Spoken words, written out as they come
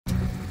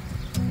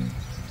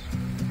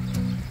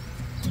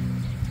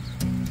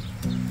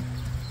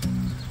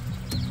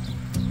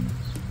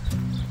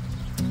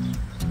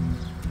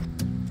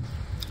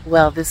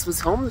Well, this was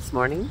home this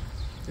morning.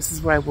 This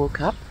is where I woke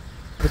up.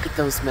 Look at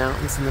those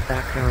mountains in the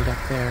background up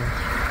there.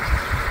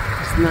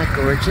 Isn't that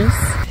gorgeous?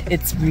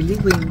 It's really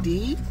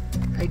windy.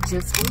 I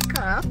just woke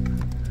up.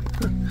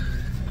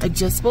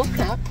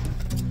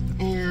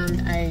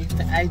 And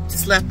I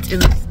slept in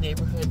this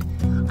neighborhood.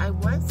 I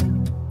was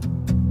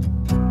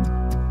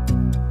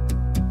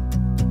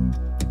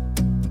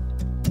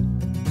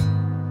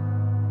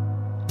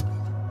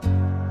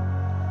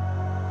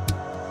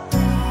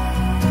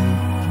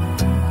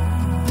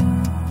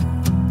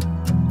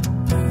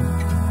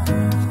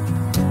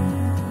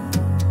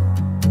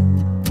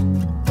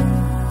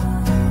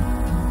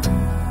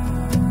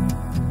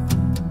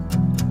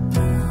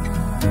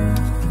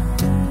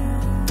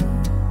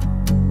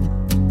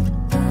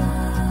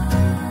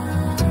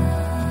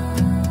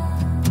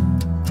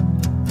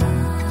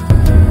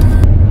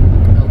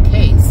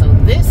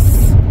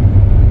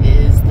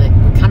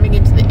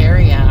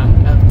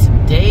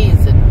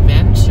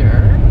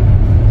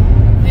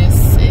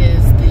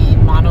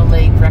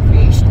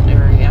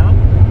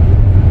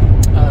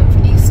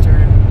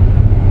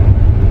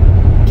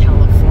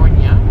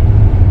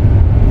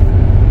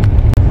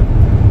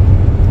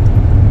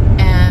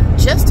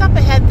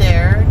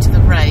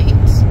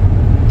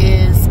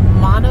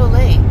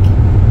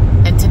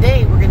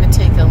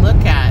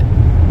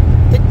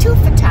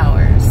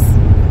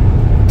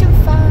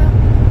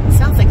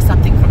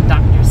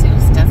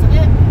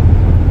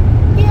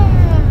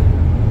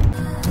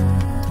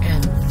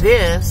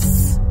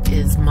This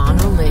is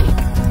Mono Lake,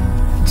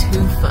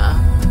 Tufa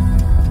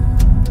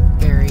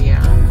area.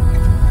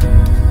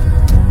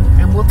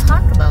 And we'll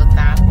talk about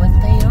that, what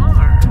they are.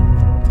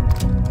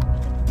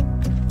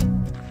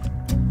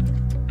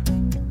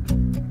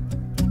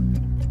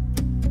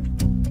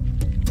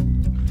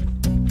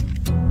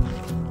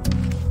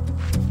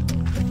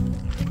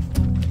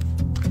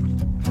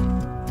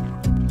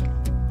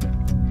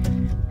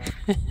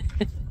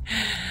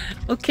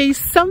 Okay,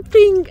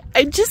 something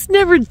I just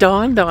never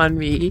dawned on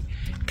me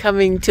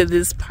coming to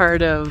this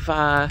part of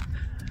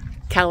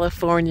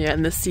California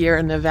and the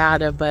Sierra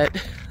Nevada, but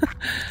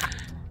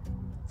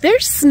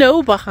there's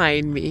snow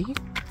behind me,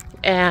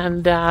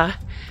 and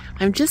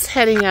I'm just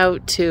heading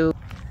out to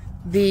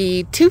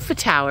the Tufa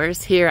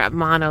Towers here at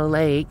Mono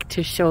Lake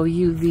to show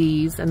you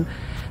these, and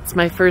it's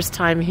my first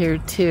time here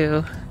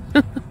too.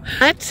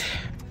 But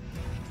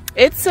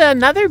it's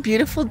another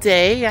beautiful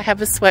day. I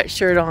have a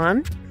sweatshirt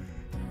on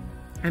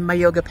and my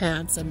yoga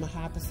pants and my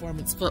high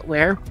performance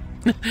footwear.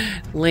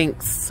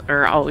 Links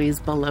are always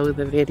below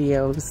the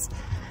videos.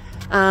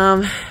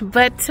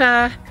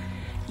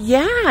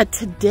 Yeah,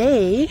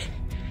 today,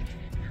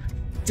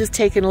 just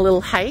taking a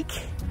little hike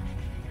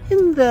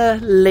in the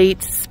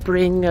late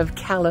spring of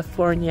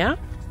California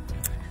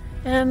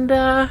and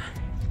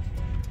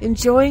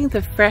enjoying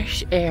the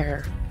fresh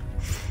air.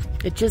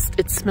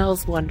 It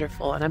smells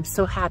wonderful, and I'm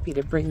so happy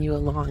to bring you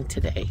along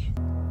today.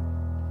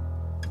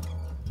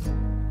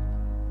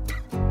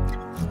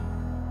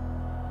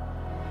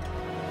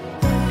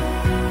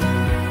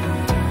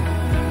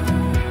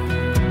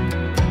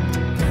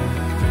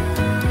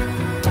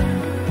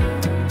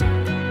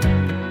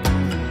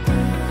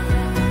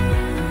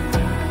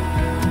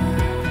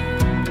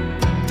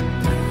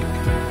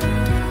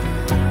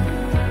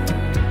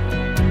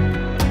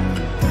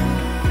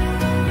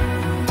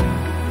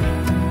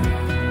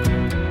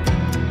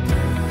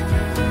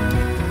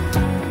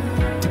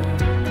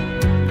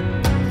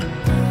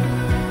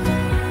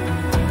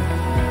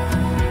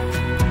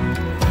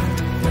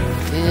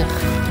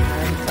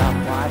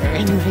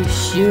 My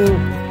shoe.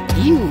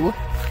 Ew.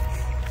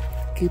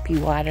 Goopy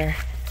water.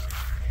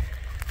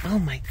 Oh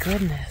my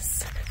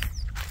goodness.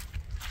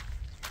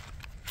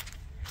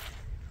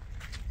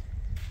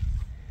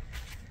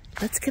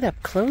 Let's get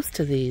up close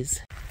to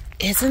these.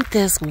 Isn't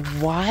this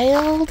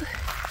wild?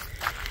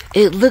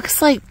 It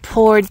looks like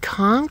poured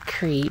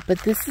concrete, but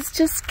this is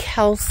just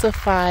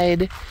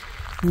calcified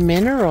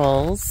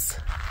minerals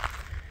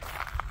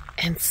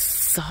and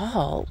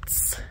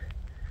salts.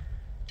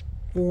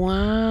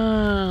 Wow.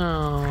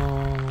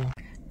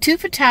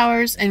 Tufa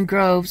towers and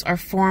groves are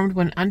formed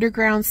when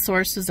underground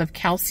sources of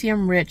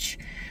calcium-rich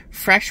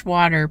fresh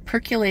water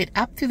percolate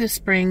up through the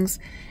springs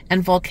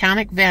and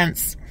volcanic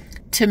vents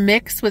to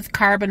mix with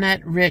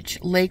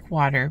carbonate-rich lake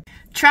water.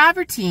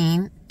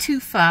 Travertine,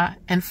 tufa,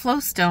 and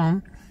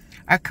flowstone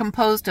are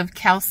composed of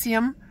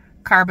calcium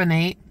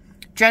carbonate,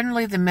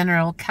 generally the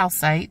mineral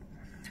calcite.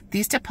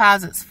 These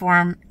deposits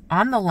form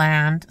on the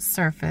land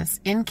surface,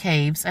 in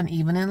caves, and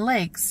even in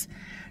lakes.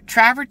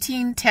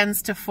 Travertine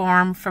tends to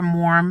form from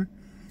warm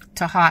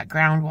to hot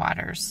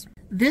groundwaters.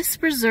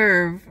 This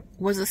reserve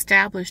was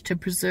established to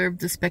preserve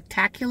the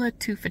spectacular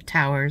tufa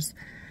towers,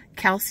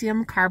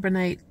 calcium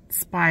carbonate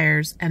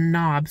spires, and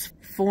knobs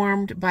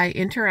formed by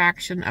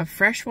interaction of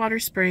freshwater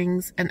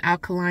springs and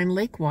alkaline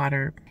lake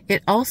water.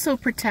 It also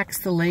protects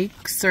the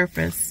lake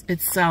surface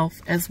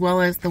itself as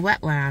well as the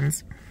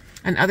wetlands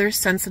and other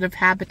sensitive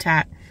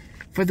habitat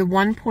for the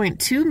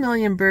 1.2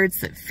 million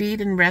birds that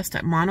feed and rest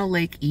at Mono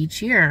Lake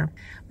each year.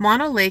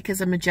 Mono Lake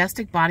is a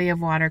majestic body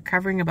of water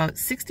covering about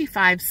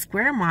 65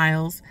 square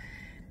miles.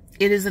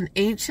 It is an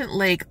ancient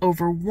lake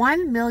over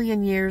 1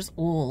 million years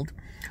old,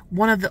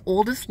 one of the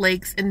oldest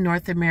lakes in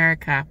North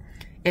America.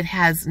 It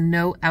has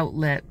no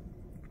outlet.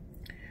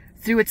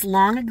 Through its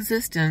long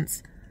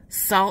existence,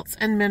 salts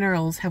and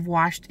minerals have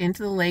washed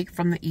into the lake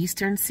from the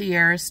eastern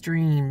Sierra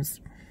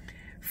streams.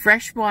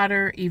 Fresh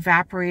water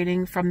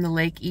evaporating from the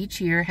lake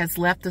each year has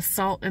left the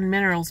salt and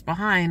minerals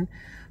behind,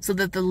 so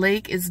that the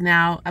lake is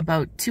now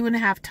about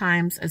 2.5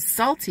 times as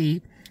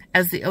salty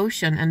as the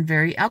ocean and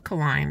very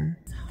alkaline.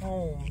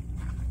 Home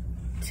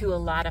to a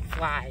lot of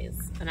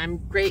flies, and I'm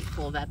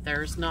grateful that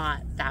there's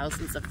not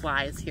thousands of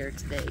flies here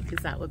today,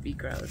 because that would be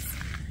gross.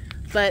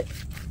 But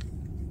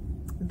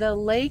the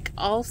lake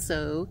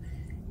also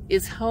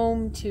is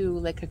home to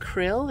like a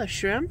krill, a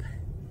shrimp,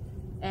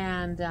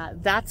 and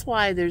that's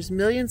why there's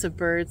millions of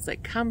birds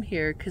that come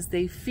here, because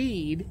they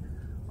feed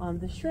on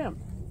the shrimp.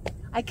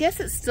 I guess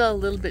it's still a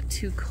little bit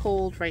too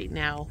cold right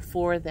now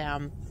for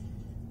them,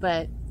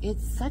 but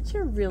it's such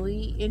a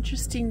really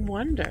interesting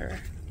wonder.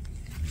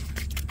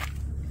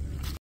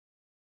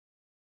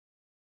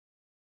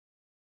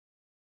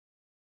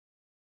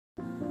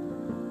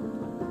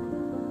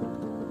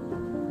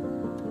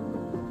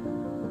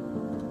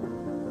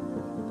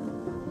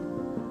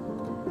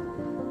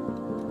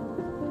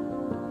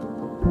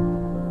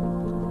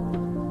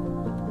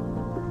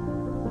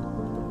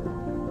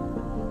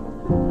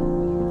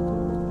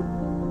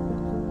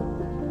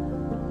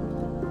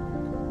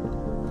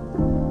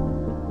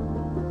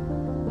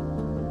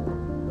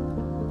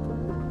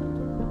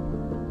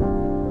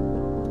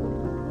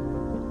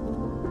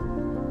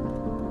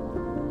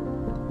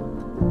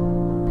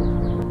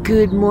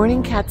 Good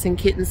morning, cats and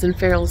kittens and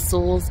feral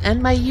souls and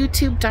my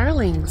YouTube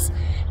darlings.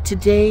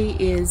 Today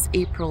is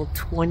April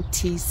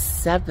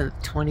 27th,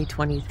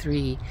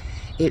 2023.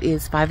 It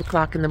is 5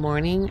 o'clock in the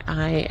morning.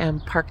 I am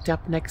parked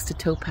up next to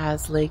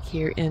Topaz Lake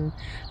here in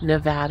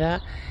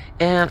Nevada,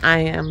 and I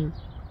am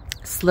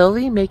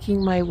slowly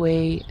making my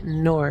way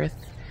north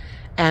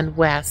and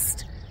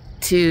west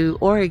to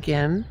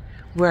Oregon,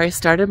 where I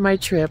started my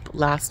trip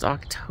last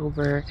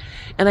October.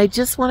 And I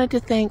just wanted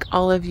to thank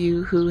all of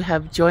you who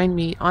have joined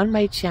me on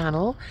my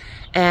channel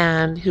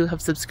and who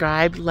have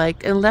subscribed,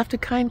 liked, and left a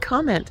kind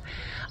comment.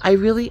 I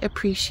really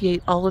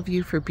appreciate all of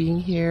you for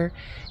being here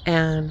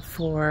and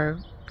for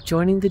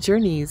joining the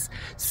journeys.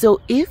 So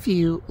if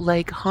you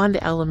like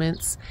Honda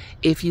elements,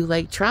 if you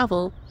like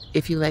travel,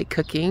 if you like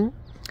cooking,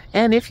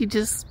 and if you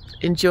just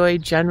enjoy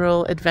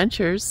general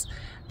adventures,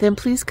 then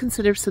please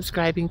consider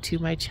subscribing to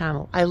my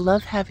channel. I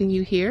love having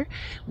you here.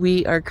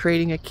 We are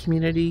creating a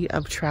community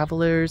of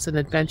travelers and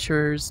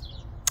adventurers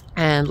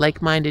and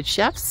like-minded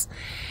chefs,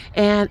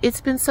 and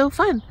it's been so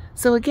fun.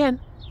 So again,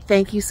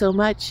 thank you so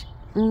much.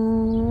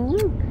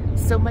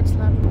 So much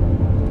love.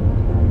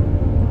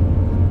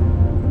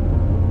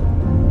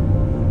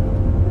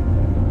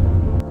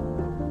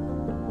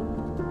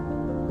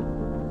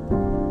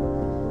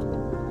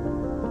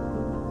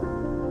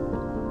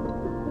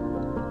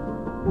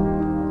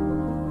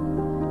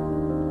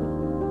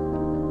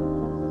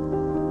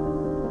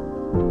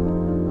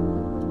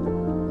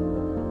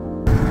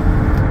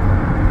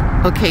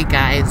 Okay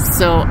guys,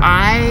 so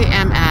I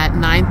am at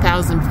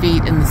 9,000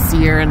 feet in the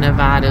Sierra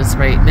Nevadas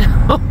right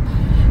now.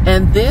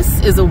 And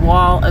this is a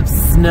wall of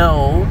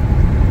snow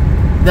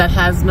that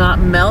has not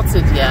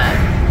melted yet.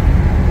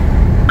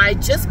 I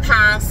just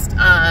passed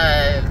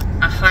a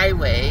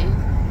highway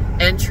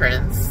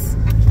entrance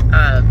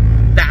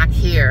back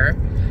here.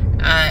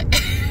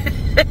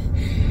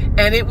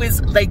 And it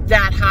was like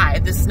that high.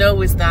 The snow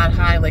was that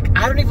high. Like,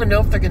 I don't even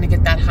know if they're going to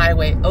get that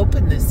highway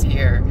open this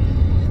year.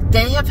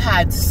 They have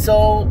had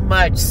so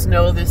much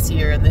snow this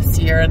year in the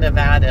Sierra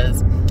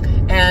Nevadas,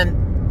 and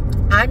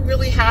I'm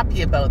really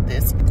happy about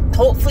this.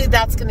 Hopefully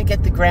that's going to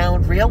get the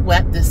ground real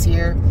wet this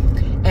year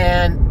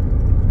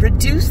and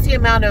reduce the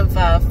amount of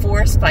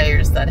forest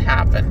fires that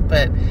happen.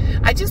 But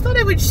I just thought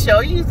I would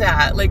show you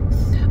that. Like,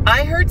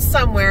 I heard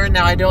somewhere,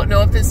 now I don't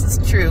know if this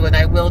is true, and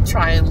I will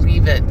try and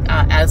leave it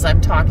as I'm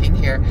talking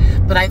here,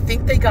 but I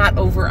think they got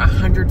over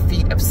 100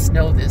 feet of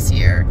snow this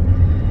year.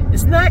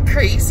 Isn't that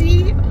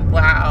crazy?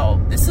 Wow,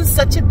 this is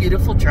such a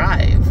beautiful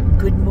drive.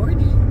 Good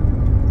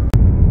morning.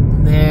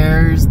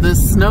 There's the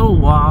snow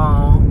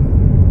wall.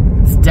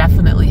 It's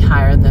definitely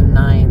higher than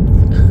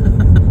 9th.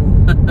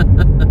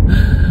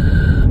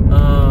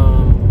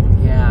 Oh,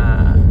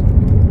 yeah.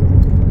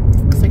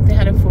 Looks like they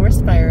had a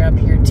forest fire up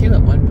here too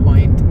at one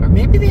point. Or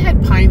maybe they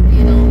had pine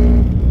beetle.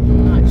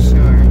 I'm not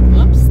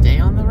sure. Oops, stay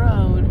on the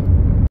road.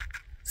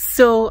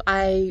 So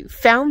I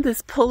found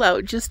this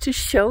pullout just to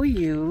show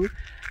you.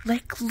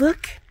 Like,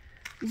 look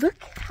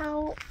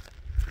how,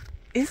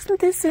 isn't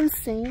this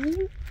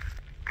insane?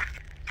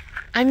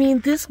 I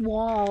mean, this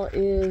wall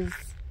is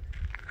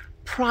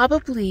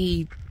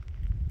probably,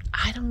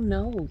 I don't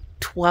know,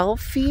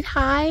 12 feet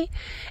high,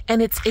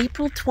 and it's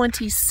April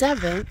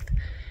 27th,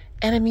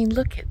 and I mean,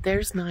 look,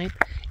 there's 9th.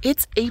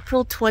 It's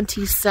April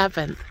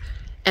 27th,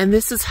 And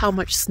this is how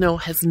much snow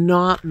has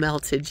not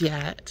melted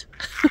yet.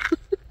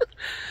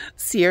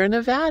 Sierra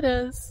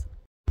Nevadas.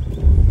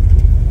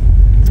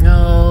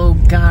 Oh,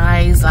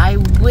 guys, I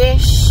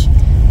wish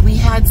we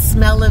had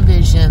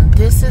smell-o-vision.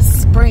 This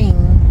is spring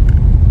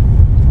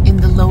in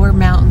the lower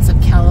mountains of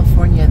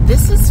California.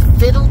 This is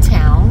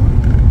Fiddletown.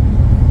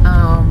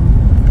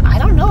 I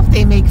don't know if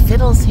they make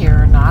fiddles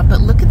here or not,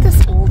 but look at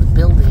this old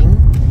building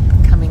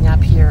coming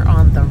up here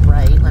on the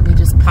right. Let me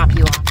just pop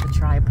you off the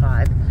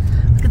tripod.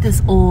 Look at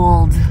this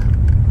old,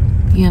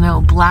 you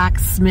know,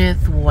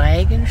 blacksmith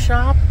wagon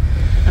shop.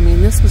 I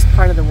mean, this was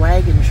part of the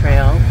wagon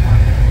trail.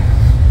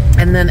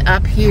 And then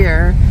up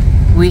here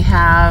we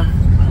have,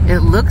 it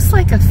looks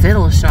like a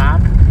fiddle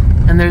shop,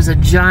 and there's a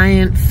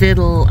giant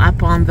fiddle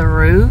up on the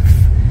roof,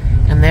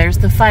 and there's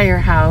the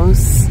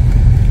firehouse.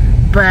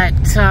 But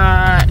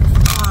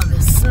the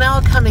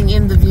smell coming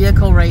in the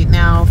vehicle right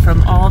now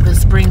from all the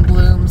spring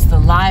blooms, the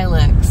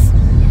lilacs,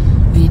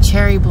 the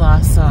cherry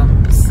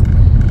blossoms,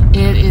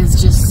 it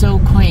is just so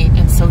quaint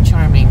and so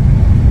charming.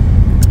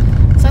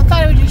 So I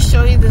thought I would just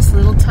show you this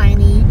little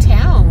tiny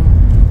town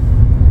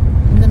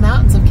in the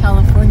mountains of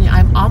California.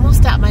 I'm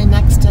almost at my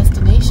next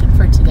destination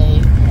for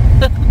today.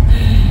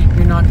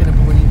 You're not going to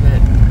believe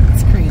it.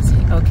 It's crazy.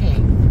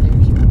 Okay.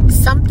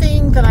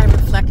 Something that I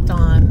reflect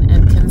on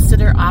and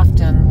consider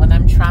often when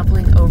I'm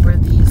traveling over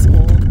these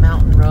old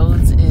mountain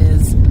roads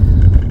is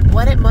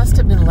what it must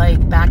have been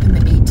like back in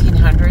the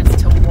 1800s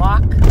to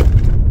walk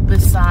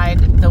beside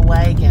the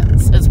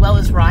wagons, as well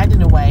as ride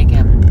in a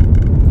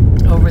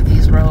wagon over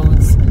these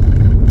roads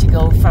to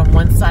go from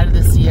one side of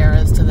the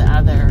Sierras to the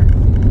other.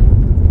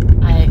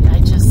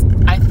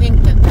 I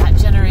think that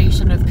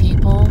generation of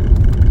people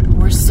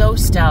were so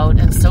stout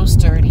and so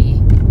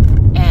sturdy,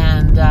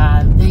 and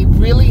they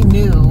really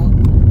knew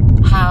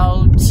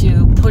how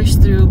to push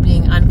through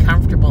being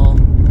uncomfortable,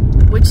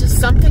 which is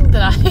something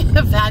that I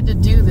have had to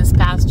do this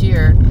past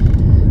year,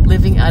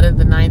 living out of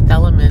the ninth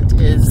element,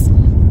 is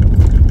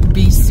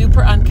be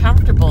super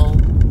uncomfortable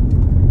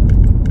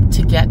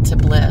to get to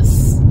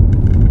bliss.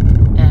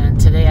 And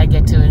today I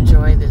get to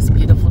enjoy this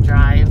beautiful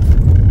drive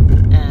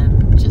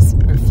and just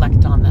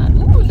reflect on that.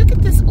 Ooh, look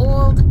at this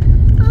old,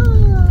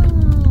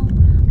 oh,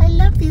 I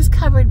love these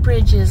covered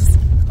bridges.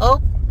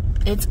 Oh,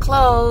 it's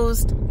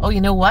closed. Oh, you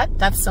know what?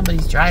 That's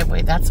somebody's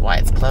driveway. That's why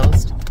it's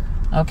closed.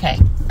 Okay.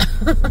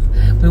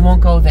 We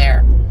won't go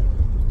there.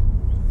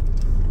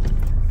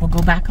 We'll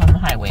go back on the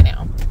highway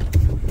now.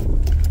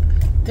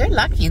 They're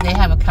lucky they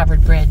have a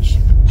covered bridge.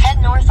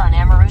 Head north on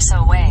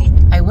Amoruso Way.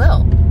 I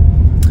will.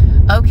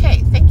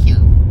 Okay, thank you,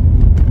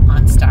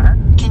 OnStar.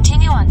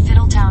 Continue on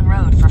Fiddletown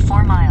Road for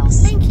 4 miles.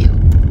 Thank you.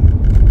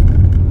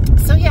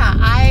 So yeah,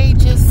 I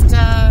just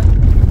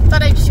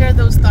thought I'd share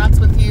those thoughts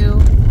with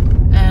you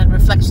and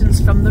reflections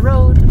from the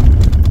road.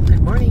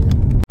 Good morning.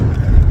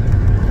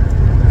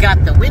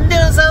 Got the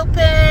windows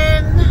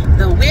open,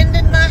 the wind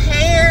in my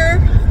hair.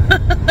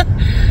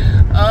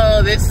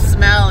 Oh, this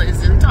smell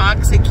is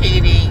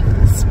intoxicating.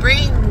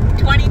 Spring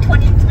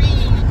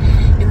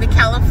 2023 in the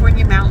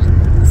California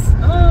mountains.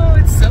 Oh,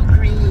 it's so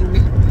green.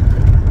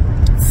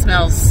 It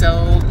smells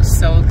so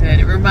good.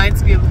 It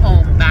reminds me of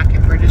home back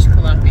in British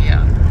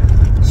Columbia.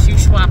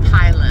 Shuswap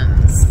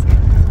Highlands.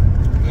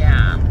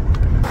 Yeah.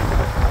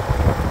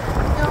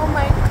 Oh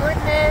my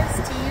goodness,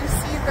 do you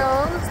see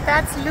those?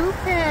 That's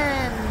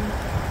lupin.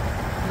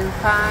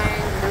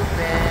 Lupin.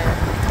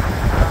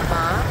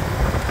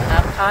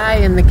 Up high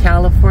in the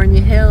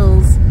California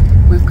hills.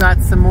 We've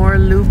got some more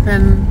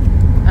lupin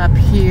up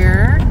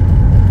here.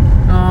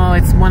 Oh,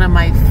 it's one of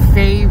my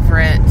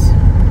favorite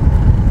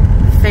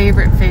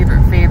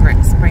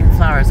spring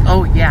flowers.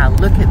 Oh yeah,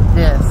 look at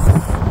this.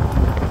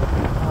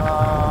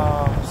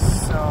 Oh,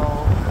 so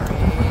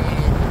pretty.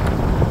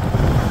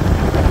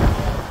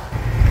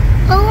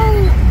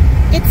 Oh,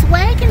 it's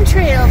wagon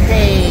trail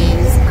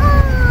days.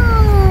 Oh,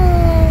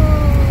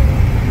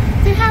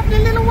 they're having a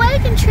little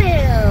wagon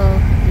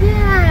trail.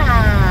 Yeah.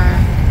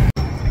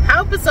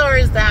 How bizarre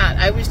is that?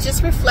 I was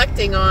just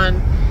reflecting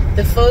on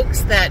the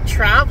folks that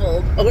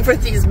traveled over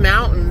these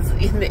mountains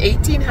in the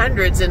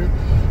 1800s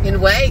in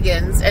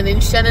wagons, and in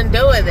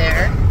Shenandoah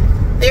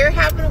they're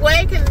having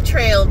wagon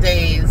trail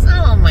days.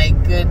 Oh my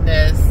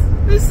goodness.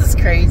 This is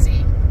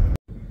crazy.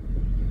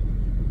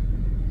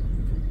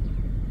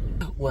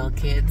 Well,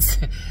 kids,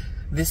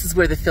 this is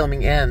where the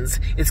filming ends.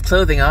 It's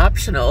clothing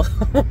optional.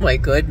 Oh my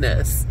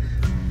goodness.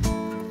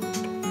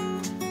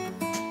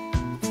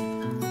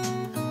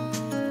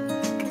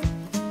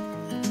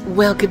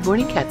 Well, good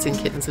morning, cats and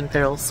kittens and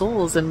feral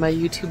souls and my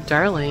YouTube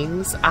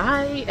darlings.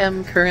 I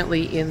am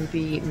currently in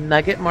the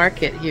Nugget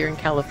Market here in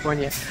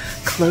California,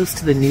 close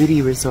to the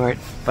nudie resort,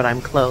 but I'm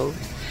clothed.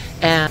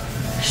 And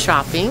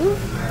shopping.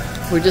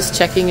 We're just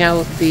checking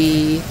out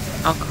the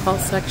alcohol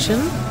section.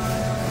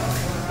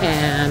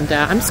 And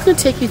I'm just going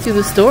to take you through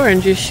the store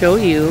and just show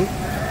you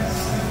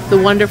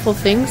the wonderful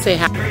things they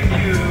have.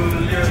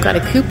 Got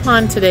a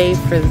coupon today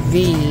for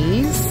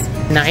these.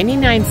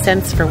 99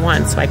 cents for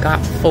one, so I got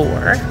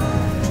 4.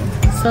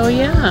 So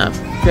yeah,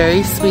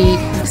 very sweet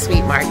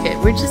market.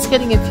 We're just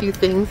getting a few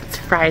things. It's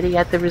Friday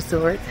at the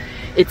resort,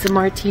 It's a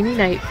martini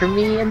night for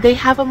me, and they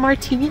have a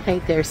martini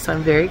night there, so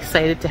I'm very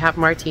excited to have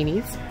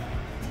martinis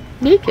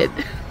naked.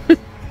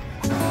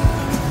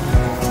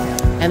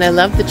 And I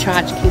love the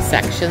tchotchke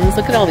sections.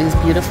 Look at all these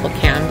beautiful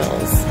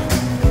candles.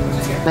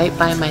 Might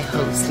buy my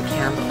host a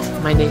candle,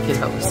 my naked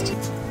host.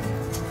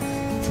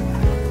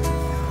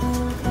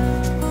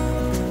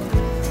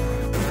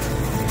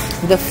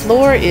 The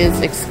floor is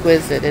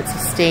exquisite. It's a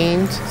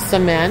stained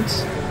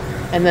cement.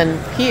 And then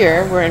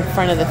here, we're in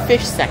front of the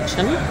fish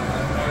section.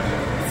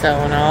 So,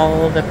 and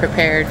all the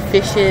prepared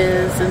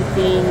fishes and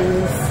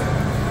things.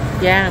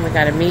 Yeah, and we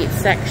got a meat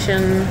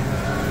section.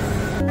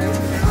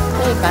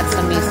 Okay, got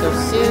some miso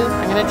soup.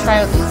 I'm gonna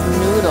try out these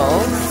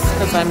noodles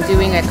because I'm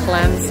doing a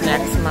cleanse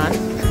next month.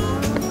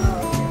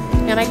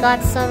 And I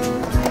got some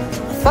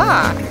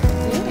pho.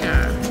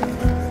 Yeah,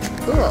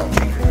 cool.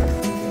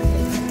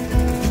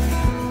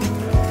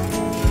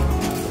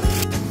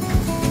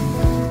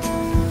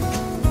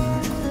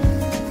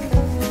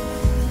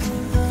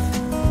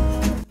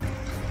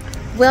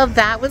 Well,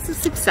 that was a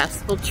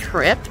successful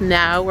trip.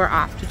 Now we're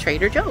off to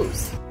Trader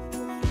Joe's.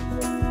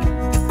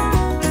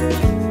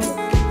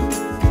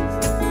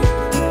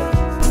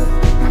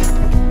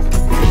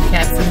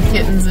 Cats and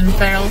kittens and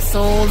feral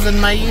souls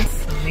and my youth.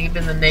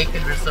 Leaving the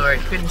naked resort.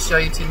 Couldn't show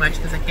you too much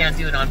because I can't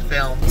do it on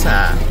film.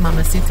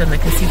 Mamacita and the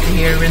casita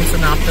here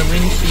rinsing off the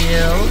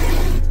windshield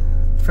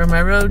for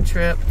my road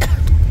trip.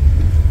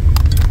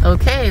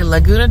 Okay,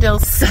 Laguna del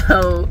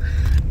Sol.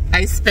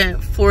 I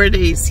spent 4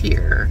 days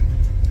here.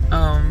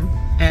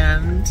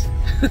 And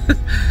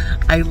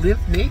I live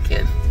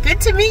naked. Good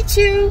to meet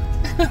you.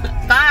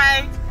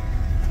 Bye.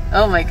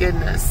 Oh my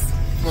goodness.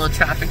 A little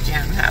traffic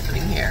jam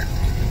happening here.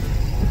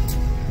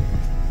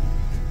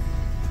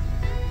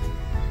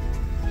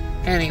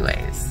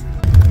 Anyways,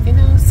 you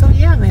know, so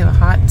yeah, they have a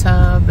hot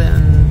tub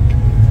and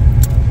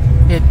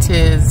it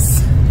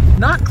is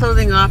not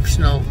clothing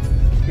optional.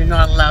 You're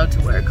not allowed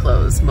to wear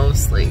clothes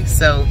mostly.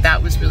 So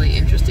that was really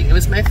interesting. It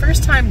was my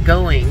first time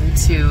going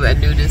to a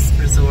nudist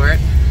resort.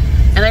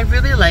 And I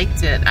really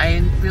liked it.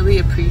 I really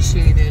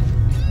appreciated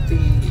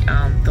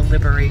the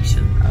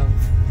liberation of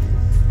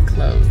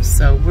clothes.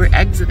 So we're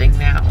exiting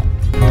now.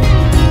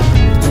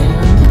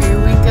 And here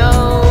we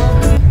go.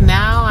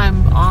 Now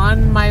I'm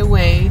on my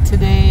way.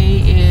 Today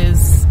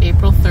is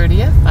April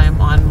 30th.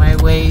 I'm on my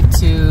way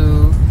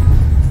to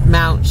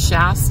Mount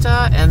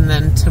Shasta, and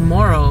then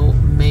tomorrow,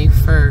 May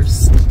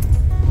 1st,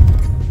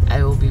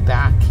 I will be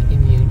back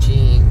in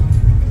Eugene.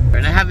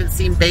 And I haven't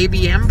seen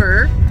Baby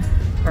Ember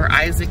or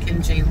Isaac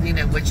and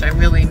Jaylena, which I'm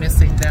really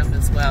missing them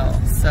as well.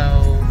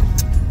 So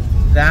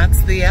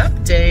that's the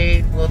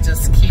update. We'll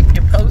just keep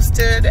you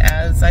posted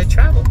as I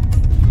travel.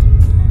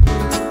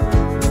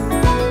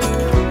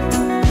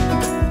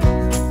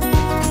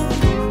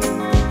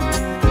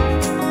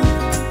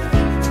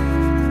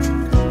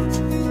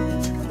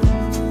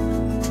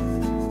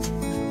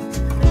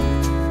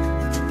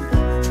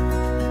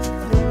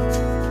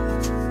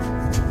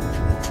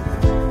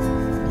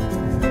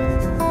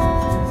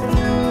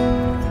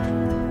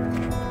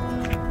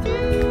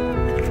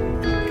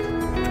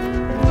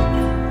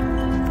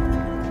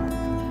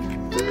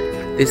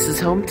 This is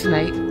home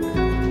tonight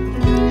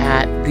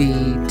at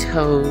the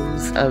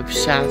toes of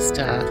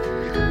Shasta.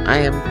 I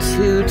am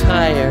too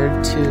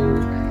tired to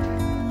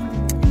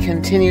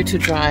continue to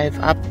drive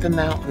up the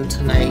mountain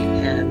tonight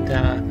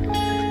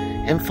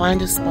and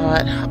find a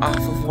spot off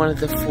of one of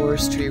the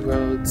forestry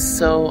roads.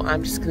 So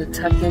I'm just gonna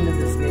tuck into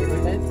this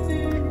neighborhood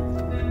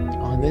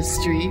on this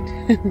street,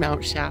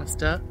 Mount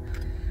Shasta.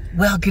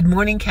 Well, good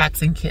morning,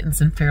 cats and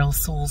kittens and feral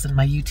souls and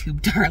my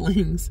YouTube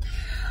darlings.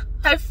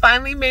 I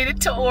finally made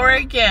it to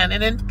Oregon,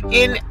 and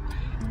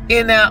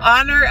in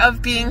honor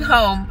of being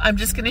home, I'm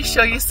just going to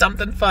show you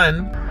something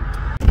fun.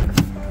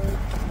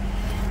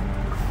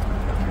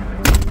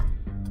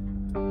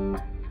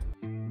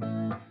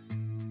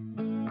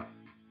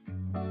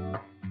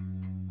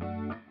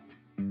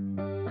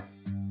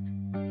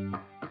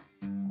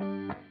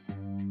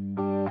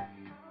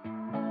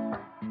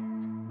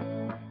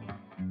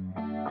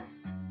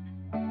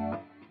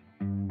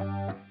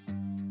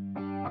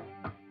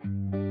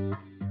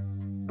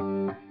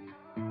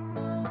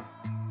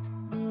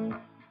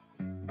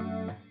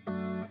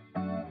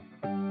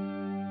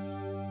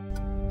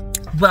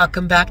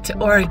 Welcome back to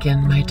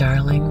Oregon, my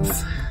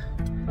darlings.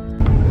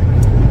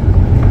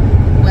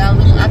 Well, a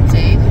little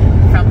update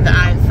from the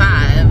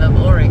I-5 of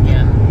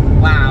Oregon.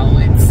 Wow,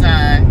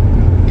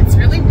 it's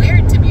really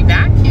weird to be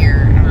back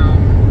here.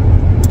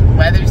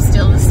 Weather's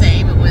still the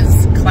same. It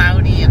was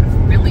cloudy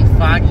and really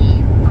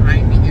foggy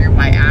behind me here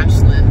by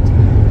Ashland.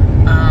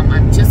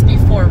 I'm just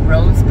before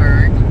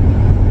Roseburg.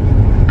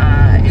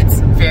 It's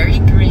very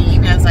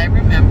green, as I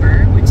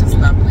remember, which is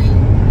lovely.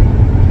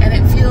 And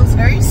it feels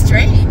very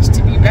strange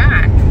to be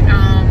back.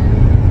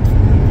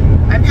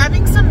 I'm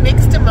having some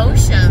mixed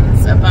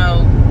emotions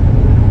about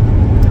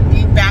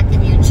being back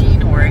in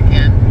Eugene,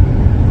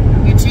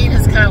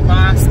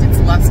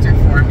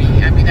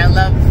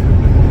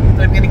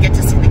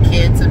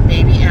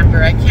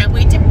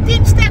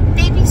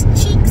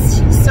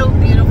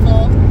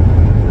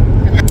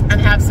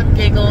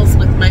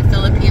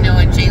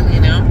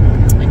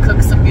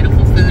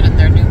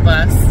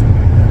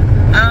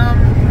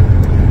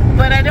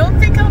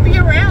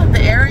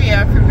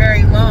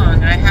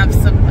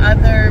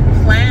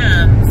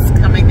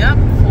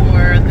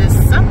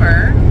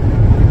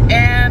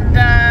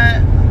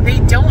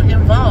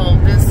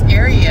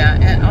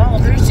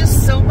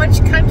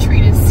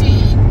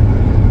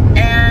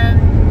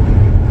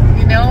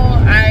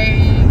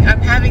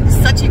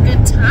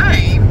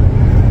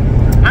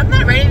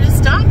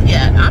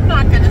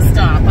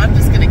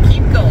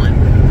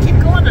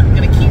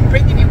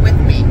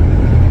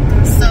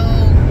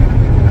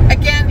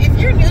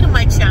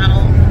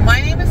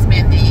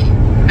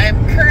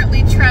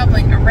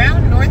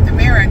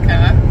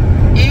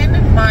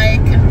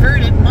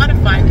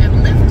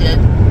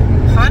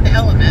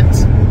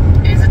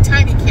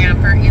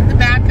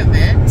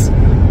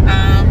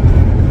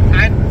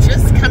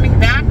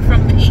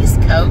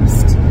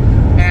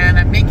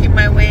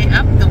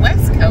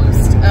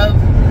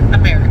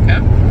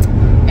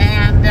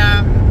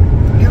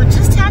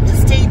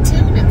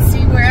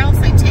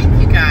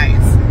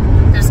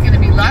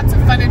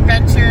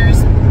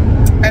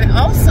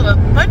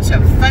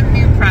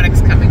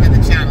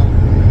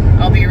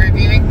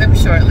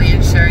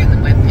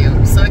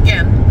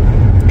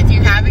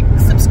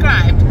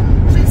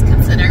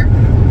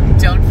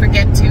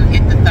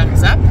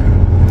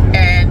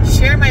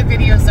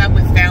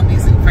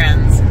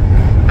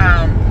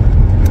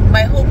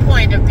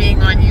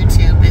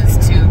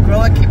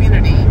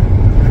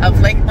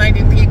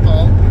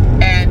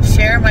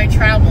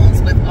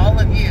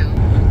 you.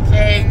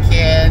 Okay,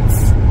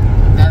 kids,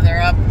 another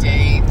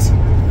update.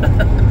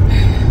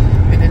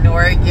 Been in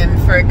Oregon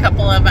for a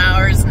couple of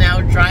hours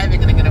now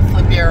driving, and I'm gonna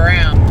flip you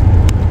around.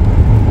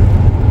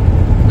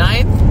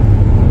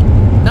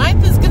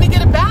 Ninth is gonna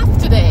get a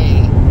bath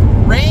today.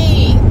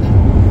 Rain.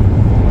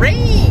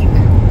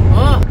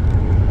 Oh,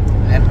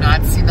 I have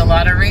not seen a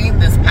lot of rain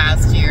this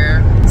past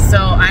year. So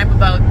I'm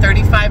about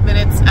 35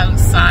 minutes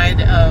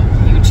outside of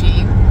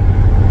Eugene,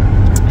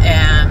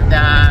 and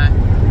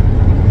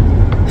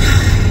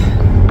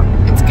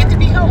it's good to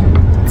be home.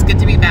 It's good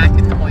to be back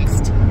in the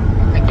moist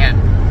again.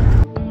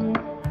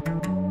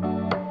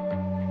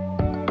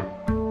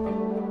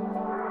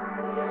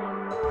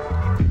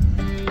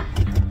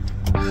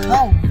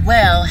 Oh,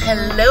 well,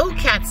 hello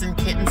cats and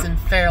kittens and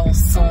feral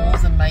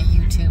souls and my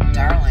YouTube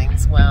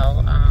darlings.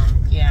 Well,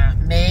 yeah,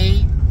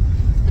 May,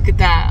 look at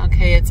that.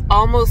 Okay, it's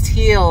almost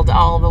healed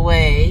all the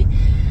way.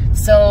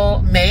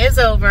 So May is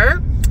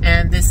over,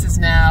 and this is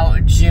now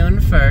June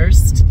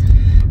 1st,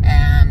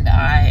 and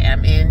I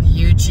am in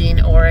Eugene,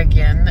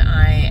 Oregon.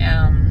 I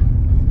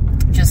am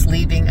just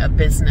leaving a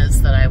business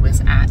that I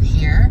was at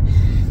here,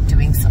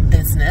 doing some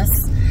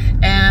business,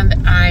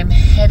 and I'm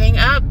heading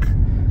up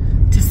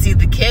to see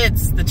the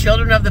kids, the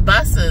children of the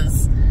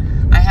buses.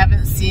 I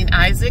haven't seen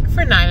Isaac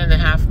for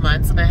 9.5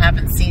 months, and I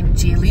haven't seen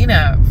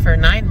Jaylena for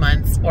 9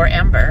 months, or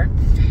Ember.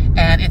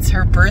 And it's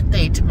her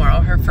birthday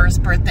tomorrow, her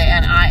first birthday,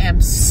 and I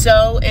am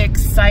so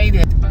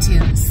excited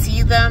to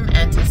see them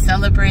and to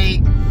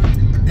celebrate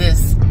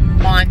this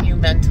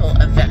monumental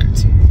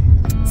event.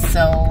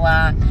 So,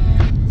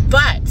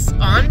 but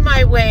on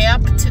my way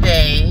up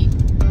today,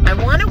 I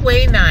want to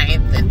weigh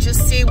 9th and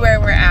just see where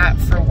we're at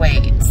for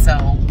weight.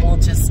 So we'll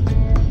just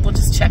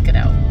check it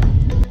out.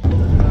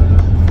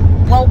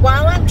 Well,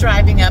 while I'm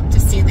driving up to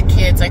see the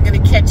kids, I'm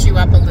going to catch you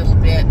up a little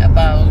bit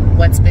about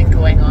what's been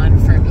going on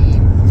for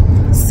me.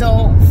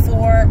 So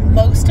for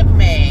most of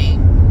May,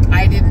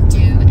 I didn't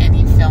do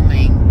any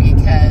filming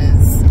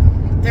because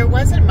there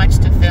wasn't much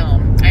to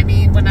film. I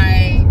mean, when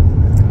I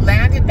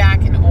landed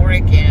back in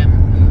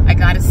Oregon, I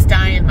got a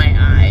sty in my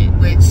eye,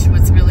 which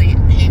was really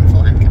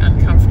painful and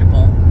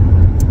uncomfortable.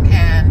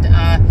 And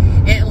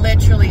it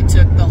literally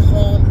took the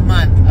whole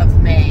month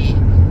of May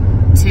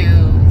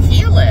to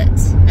heal it,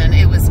 and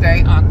it was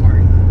very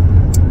awkward.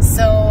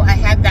 So I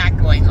had that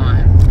going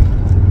on.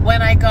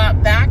 When I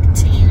got back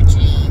to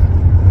Eugene,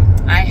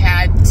 I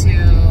had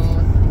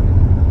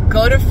to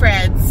go to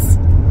Fred's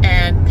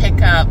and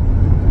pick up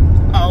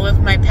all of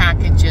my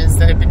packages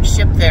that have been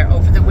shipped there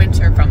over the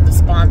winter from the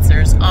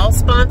sponsors. All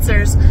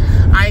sponsors,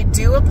 I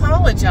do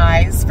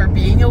apologize for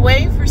being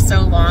away for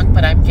so long,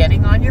 but I'm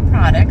getting on your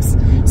products.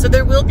 So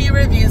there will be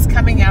reviews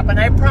coming up, and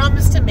I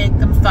promise to make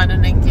them fun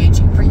and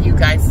engaging for you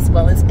guys as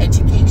well as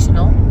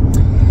educational.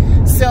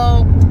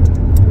 So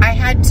I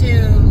had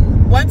to,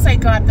 once I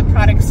got the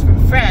products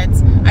from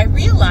Fred's, I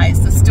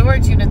realized the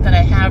storage unit that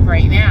I have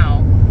right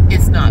now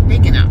is not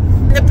big enough.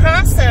 In the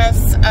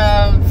process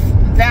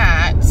of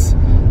that,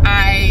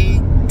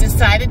 I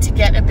decided to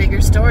get a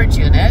bigger storage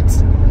unit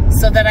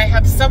so that I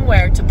have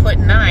somewhere to put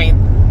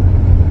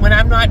 9 when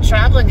I'm not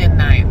traveling in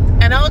 9.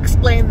 And I'll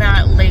explain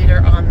that later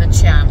on the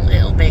channel.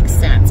 It'll make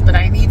sense. But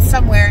I need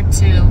somewhere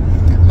to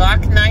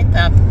lock 9th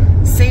up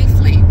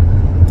safely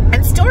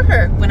and store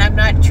her when I'm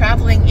not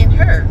traveling in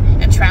her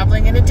and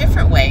traveling in a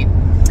different way.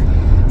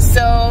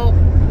 So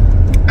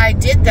I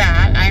did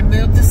that. I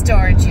moved the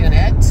storage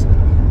unit.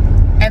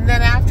 And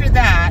then after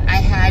that, I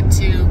had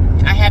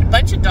a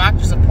bunch of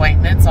doctor's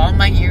appointments, all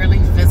my yearly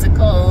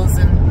physicals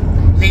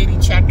and lady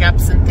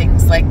checkups and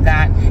things like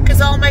that,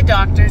 because all my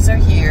doctors are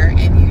here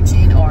in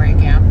Eugene,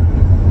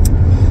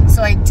 Oregon.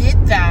 So I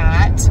did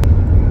that.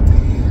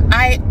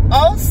 I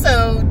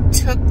also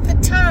took the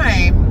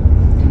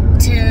time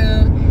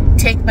to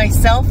take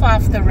myself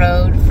off the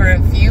road for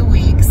a few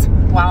weeks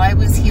while I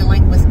was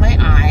healing with my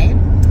eye,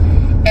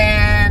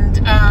 and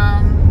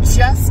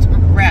just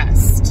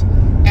rest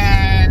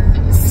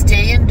and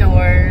stay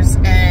indoors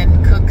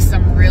and cook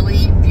some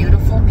really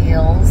beautiful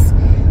meals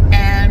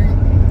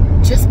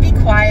and just be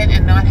quiet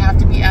and not have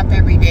to be up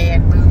every day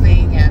and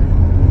moving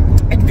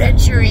and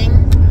adventuring,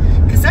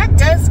 because that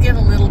does get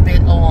a little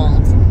bit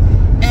old.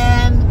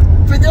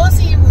 And for those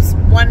of you who's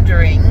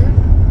wondering,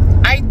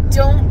 I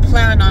don't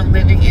plan on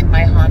living in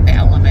my Honda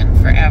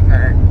Element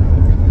forever.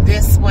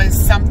 This was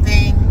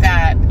something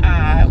that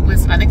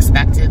was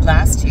unexpected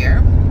last year,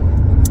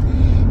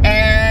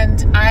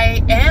 and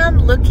I am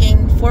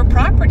looking for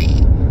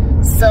property.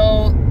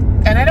 So,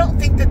 and I don't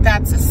think that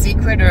that's a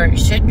secret, or it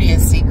should be a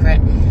secret,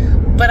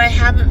 but I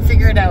haven't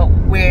figured out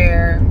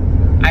where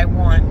I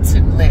want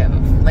to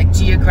live, like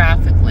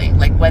geographically,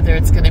 like whether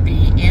it's going to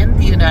be in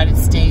the United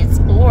States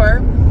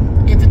or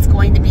if it's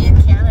going to be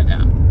in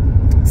Canada.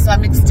 So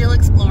I'm still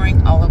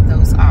exploring all of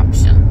those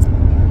options.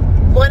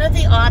 One of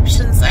the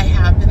options I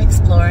have been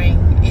exploring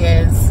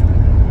is,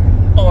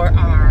 or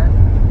are,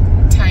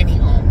 tiny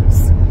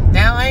homes.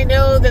 Now I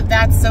know that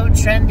that's so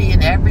trendy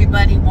and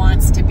everybody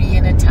wants to be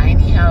in a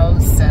tiny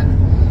house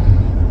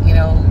and, you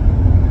know,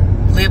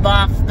 live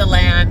off the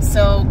land.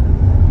 So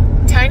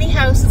tiny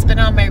house has been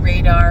on my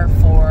radar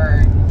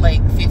for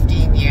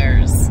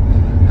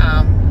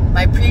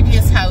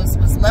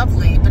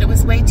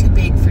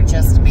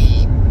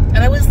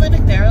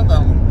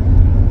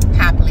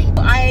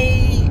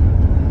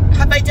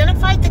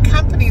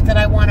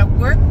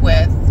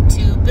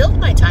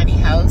my tiny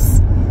house.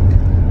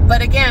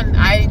 But again,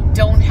 I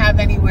don't have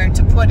anywhere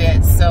to put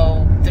it,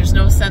 so there's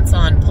no sense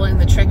on pulling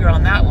the trigger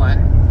on that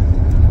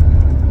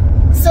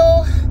one.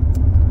 So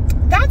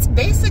that's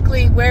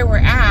basically where we're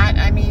at.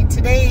 I mean,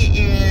 today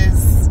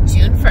is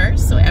June 1st,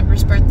 so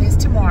Ember's birthday's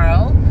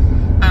tomorrow.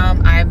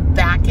 I'm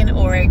back in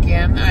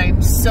Oregon.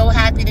 I'm so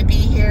happy to be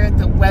here.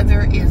 The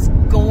weather is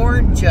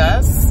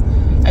gorgeous.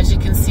 As you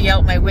can see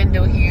out my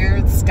window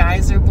here, the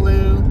skies are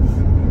blue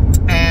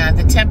and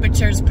the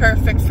temperature's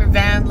perfect for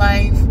van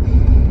life.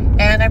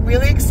 And I'm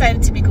really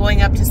excited to be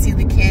going up to see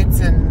the kids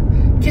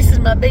and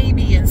kissing my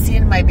baby and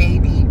seeing my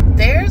baby.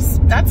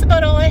 That's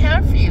about all I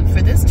have for you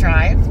for this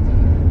drive.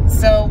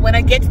 So when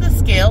I get to the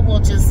scale, we'll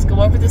just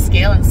go over the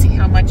scale and see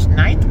how much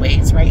Ninth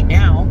weighs right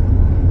now.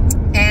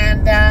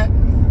 And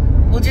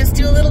we'll just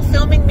do a little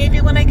filming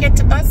maybe when I get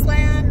to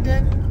Busland.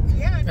 And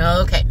yeah.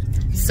 Okay,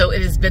 so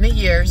it has been a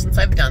year since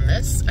I've done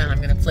this, and I'm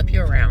going to flip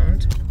you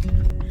around.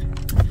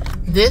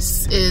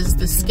 This is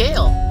the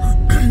scale.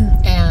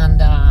 And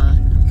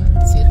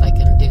let's see if I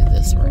can do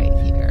this right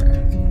here.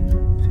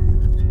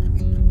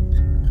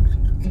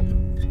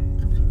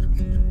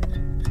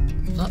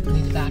 Oh,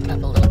 need to back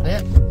up a little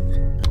bit.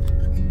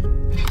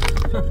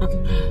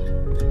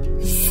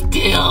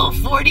 Still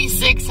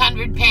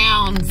 4,600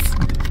 pounds.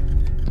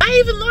 I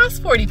even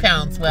lost 40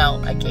 pounds.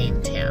 Well, I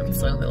gained 10,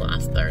 so I only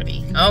lost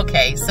 30.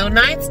 Okay, so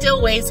Ninth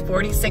still weighs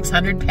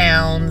 4,600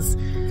 pounds.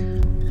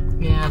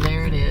 Yeah,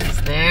 there it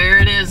is. There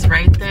it is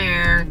right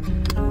there.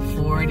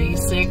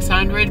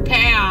 4,600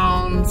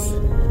 pounds.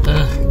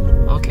 Ugh,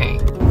 okay.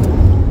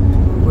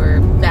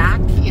 We're back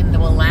in the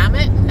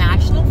Willamette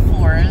National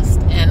Forest,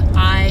 and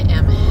I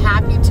am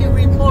happy to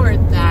report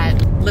that,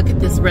 look at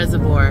this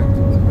reservoir.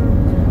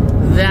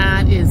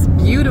 That is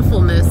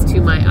beautifulness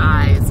to my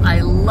eyes.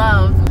 I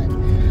love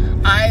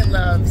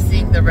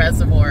seeing the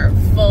reservoir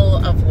full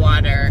of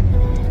water.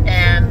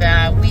 And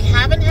we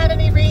haven't had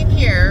any rain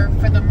here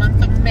for the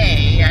month of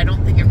May. I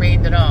don't think it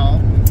rained at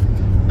all.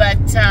 But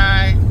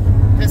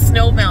the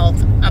snow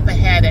melt up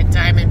ahead at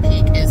Diamond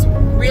Peak is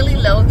really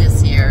low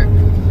this year.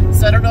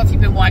 So I don't know if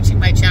you've been watching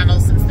my channel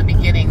since the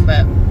beginning,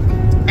 but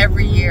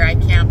every year I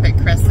camp at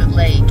Crescent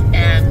Lake,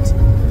 and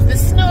the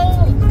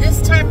snow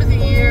this time of the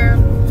year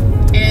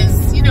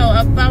is, you know,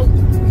 about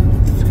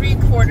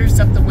 3/4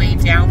 of the way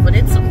down, but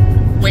it's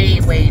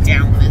way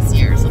down this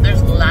year. So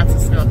there's lots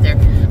of snow up there.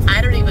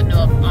 I don't even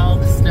know if all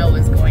the snow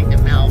is going to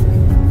melt.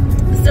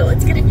 So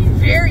it's going to be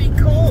very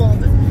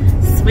cold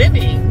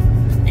swimming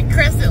in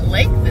Crescent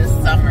Lake this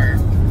summer.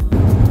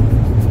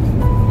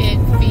 It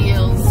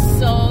feels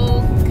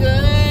so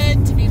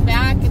good to be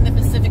back in the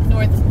Pacific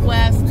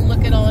Northwest.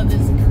 Look at all of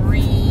this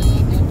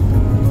green.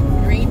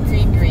 Green. It's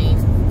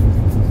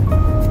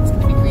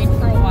going to be green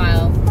for a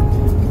while.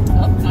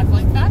 Oh, not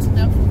going fast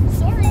enough.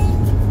 Sorry.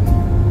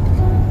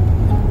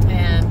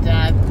 And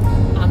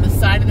on the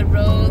side of the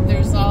road,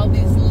 there's all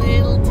these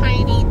little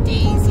tiny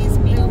daisies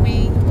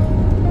blooming.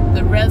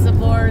 The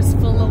reservoir is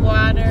full of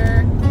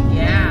water.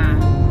 Yeah.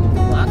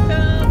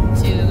 Welcome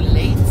to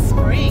late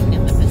spring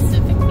in the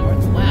Pacific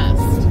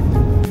Northwest.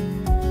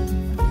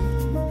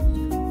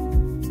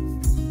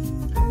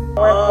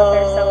 What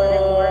they're selling it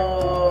for.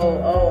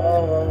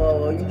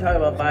 Oh, you talking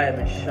about buying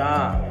the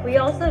shop. We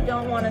also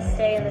don't want to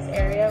stay in this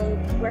area.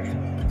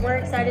 We're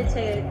excited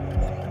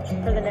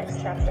for the next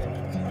chapter.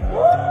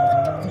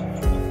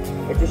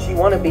 Does she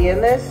want to be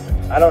in this?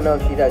 I don't know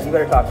if she does. You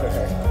better talk to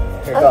her.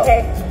 Here,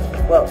 okay.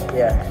 Go. Well,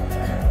 yeah.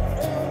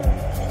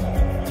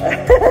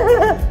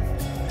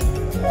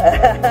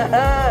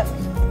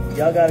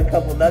 Y'all got a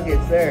couple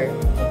nuggets there.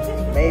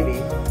 Maybe.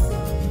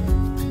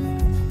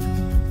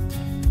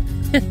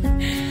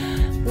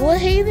 Well,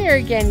 hey there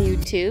again,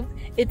 YouTube.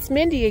 It's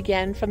Mindy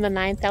again from the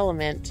Ninth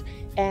Element,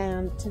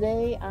 and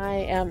today I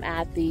am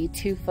at the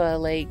Tufa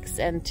Lakes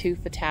and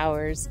Tufa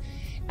Towers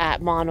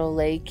at Mono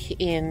Lake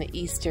in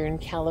Eastern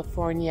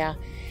California.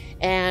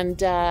 And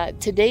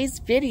today's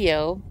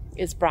video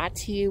is brought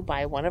to you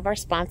by one of our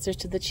sponsors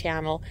to the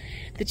channel.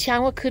 The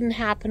channel couldn't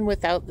happen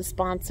without the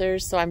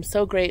sponsors, so I'm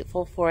so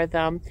grateful for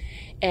them.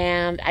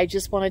 And I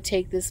just want to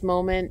take this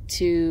moment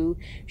to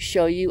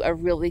show you a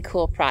really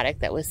cool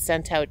product that was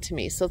sent out to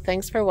me. So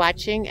thanks for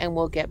watching, and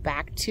we'll get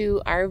back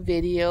to our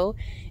video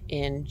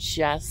in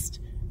just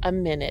a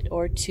minute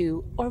or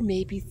two, or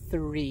maybe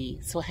 3.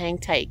 So hang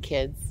tight,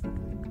 kids.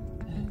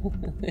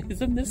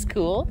 Isn't this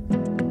cool?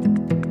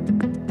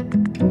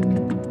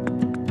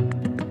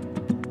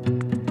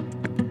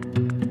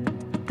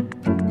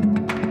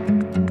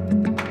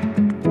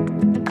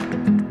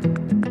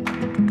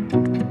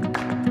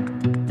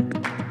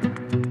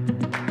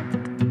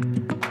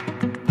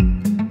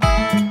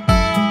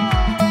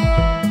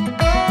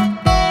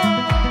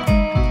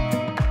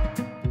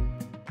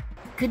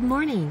 Good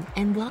morning,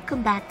 and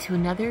welcome back to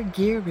another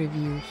gear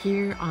review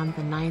here on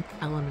the Ninth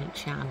Element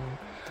channel.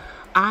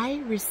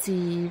 I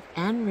receive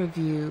and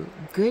review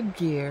good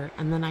gear,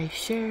 and then I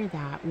share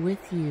that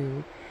with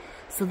you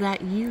so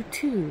that you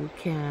too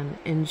can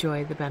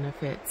enjoy the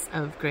benefits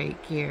of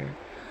great gear.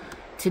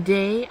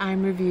 Today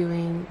I'm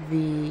reviewing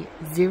the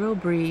Zero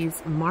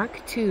Breeze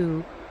Mark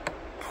II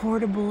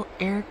portable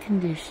air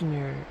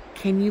conditioner.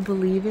 Can you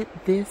believe it?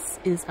 This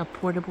is a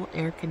portable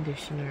air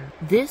conditioner.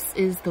 This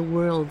is the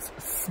world's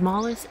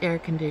smallest air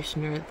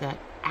conditioner that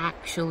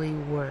actually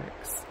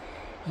works.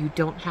 You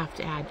don't have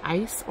to add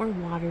ice or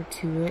water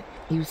to it.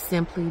 You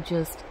simply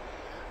just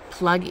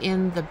plug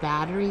in the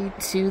battery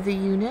to the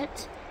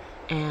unit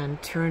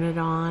and turn it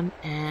on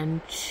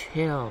and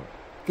chill.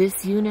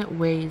 This unit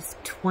weighs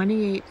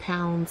 28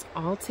 pounds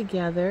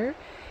altogether.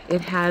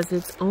 It has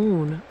its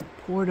own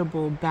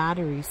portable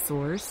battery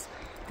source.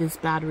 This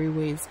battery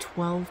weighs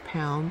 12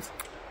 pounds.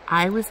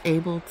 I was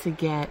able to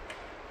get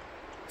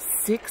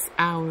 6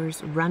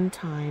 hours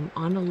runtime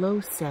on a low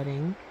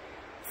setting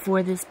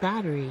for this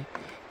battery.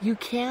 You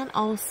can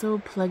also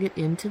plug it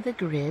into the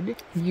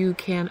grid. You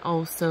can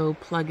also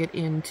plug it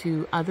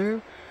into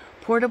other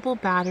portable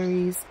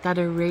batteries that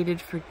are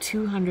rated for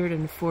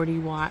 240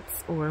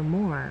 watts or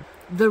more.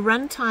 The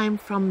runtime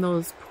from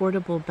those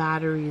portable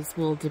batteries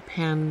will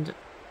depend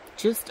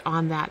just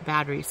on that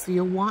battery. So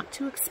you'll want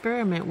to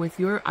experiment with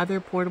your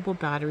other portable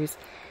batteries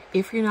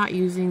if you're not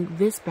using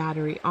this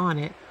battery on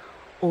it,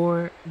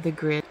 or the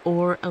grid,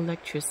 or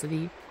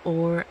electricity,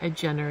 or a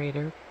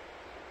generator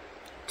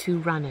to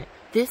run it.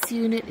 This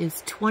unit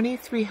is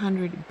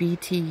 2300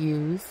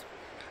 BTUs,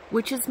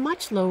 which is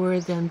much lower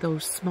than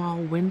those small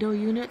window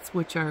units,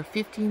 which are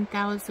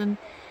 15,000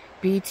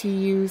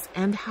 BTUs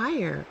and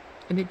higher.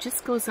 And it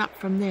just goes up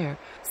from there.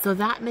 So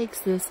that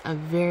makes this a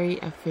very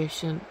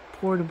efficient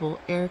portable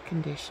air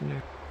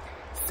conditioner.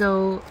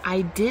 So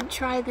I did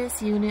try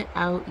this unit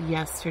out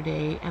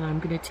yesterday, and I'm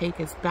going to take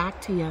us back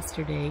to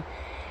yesterday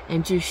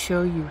and just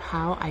show you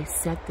how I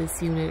set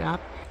this unit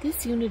up.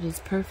 This unit is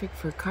perfect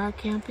for car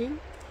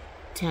camping,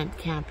 tent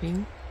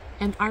camping,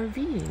 and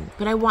RVing.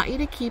 But I want you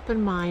to keep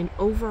in mind,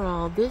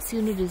 overall, this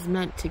unit is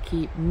meant to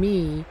keep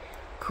me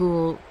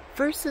cool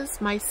versus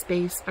my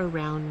space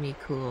around me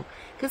cool.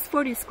 Because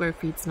 40 square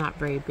feet is not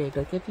very big.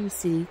 Like if you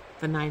see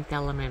the ninth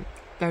element,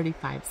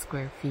 35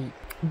 square feet.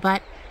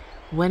 But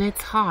when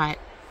it's hot,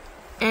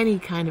 any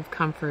kind of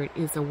comfort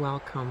is a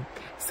welcome.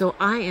 So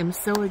I am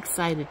so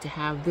excited to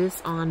have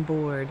this on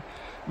board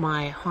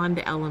my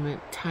Honda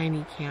Element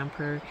tiny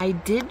camper. I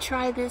did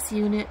try this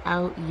unit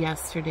out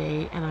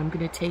yesterday, and I'm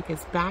going to take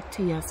us back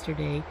to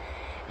yesterday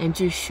and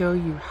just show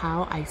you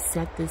how I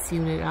set this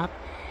unit up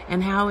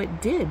and how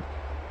it did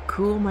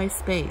cool my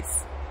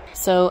space.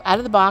 So out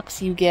of the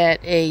box you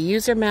get a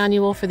user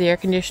manual for the air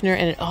conditioner,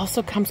 and it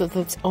also comes with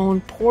its own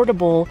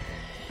portable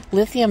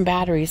lithium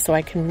battery, so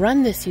I can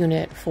run this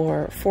unit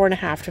for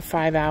 4.5 to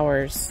 5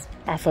 hours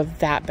off of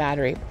that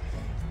battery.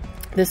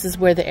 This is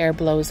where the air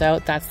blows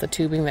out. That's the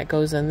tubing that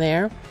goes in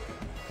there.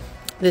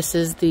 This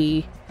is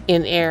the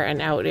in air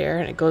and out air,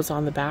 and it goes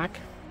on the back.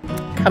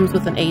 Comes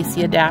with an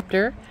AC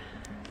adapter,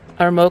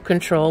 a remote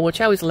control, which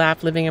I always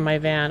laugh living in my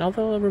van,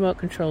 although remote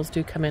controls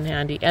do come in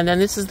handy. And then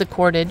this is the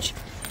cordage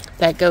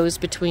that goes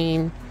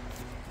between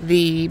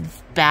the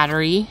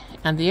battery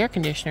and the air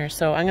conditioner.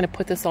 So I'm going to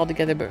put this all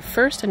together, but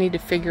first I need to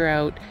figure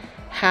out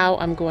how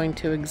I'm going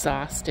to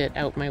exhaust it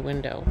out my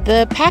window.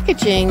 The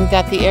packaging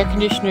that the air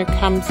conditioner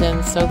comes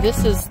in, so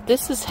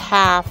this is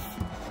half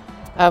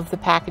of the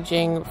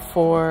packaging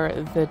for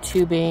the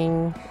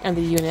tubing and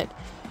the unit,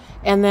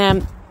 and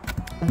then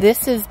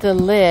this is the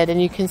lid,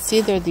 and you can see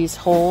there are these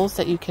holes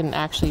that you can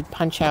actually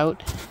punch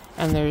out,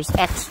 and there's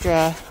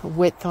extra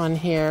width on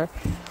here.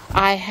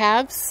 I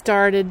have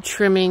started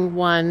trimming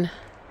one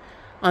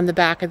on the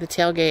back of the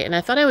tailgate, and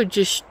I thought I would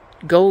just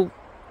go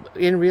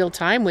in real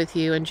time with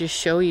you and just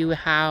show you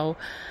how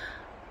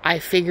I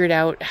figured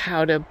out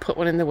how to put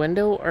one in the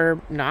window, or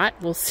not.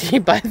 We'll see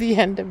by the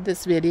end of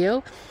this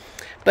video.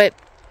 But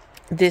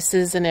this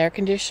is an air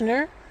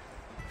conditioner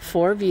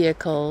for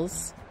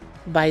vehicles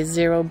by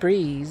Zero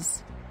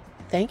Breeze.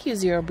 Thank you,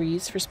 Zero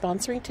Breeze, for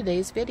sponsoring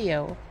today's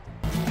video.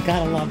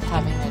 Gotta love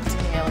having a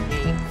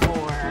tailgate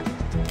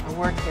for a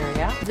work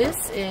area.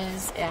 This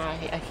is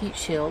a heat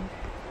shield.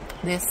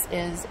 This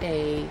is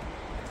a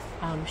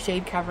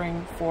shade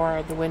covering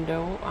for the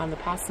window on the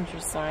passenger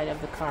side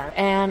of the car.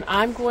 And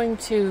I'm going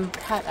to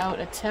cut out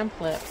a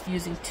template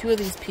using 2 of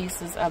these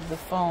pieces of the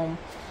foam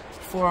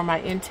for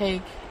my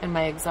intake and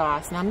my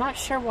exhaust. Now I'm not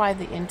sure why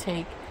the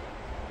intake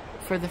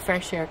for the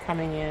fresh air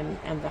coming in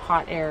and the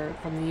hot air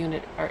from the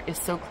unit is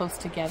so close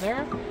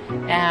together,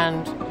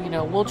 and you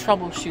know, we'll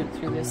troubleshoot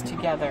through this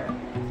together.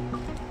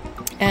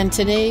 And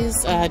today's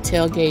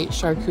tailgate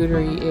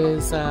charcuterie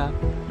is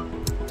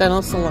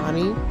fennel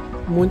salami,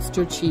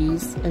 Munster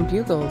cheese, and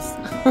bugles.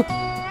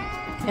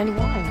 And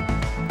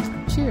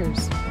wine.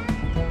 Cheers.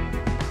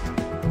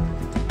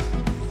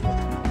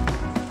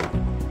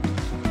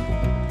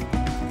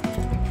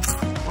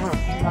 Oh,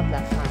 love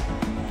that fun.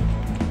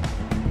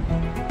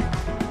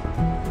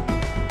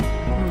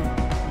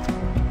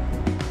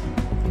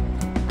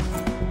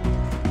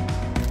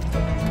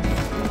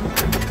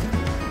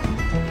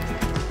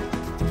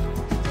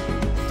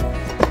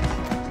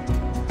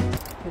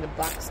 Get a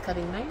box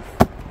cutting knife.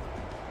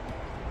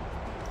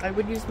 I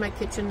would use my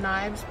kitchen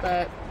knives,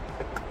 but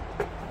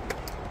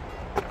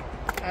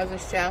as a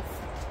chef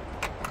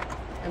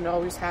and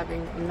always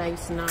having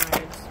nice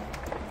knives,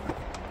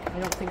 I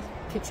don't think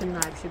kitchen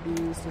knives should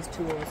be used as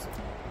tools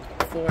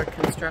for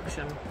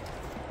construction.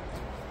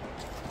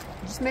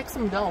 Just makes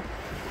them dull.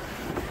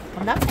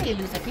 And that's how you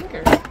lose a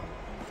finger.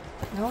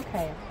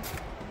 Okay.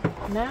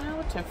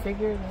 Now to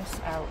figure this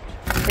out.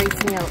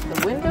 Tracing out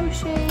the window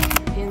shade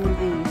in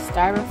the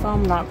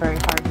styrofoam. Not very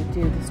hard to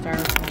do. The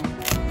styrofoam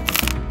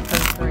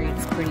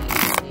perforates pretty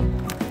easy.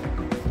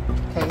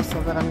 Okay,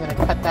 so then I'm going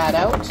to cut that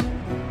out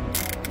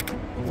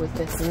with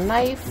this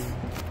knife.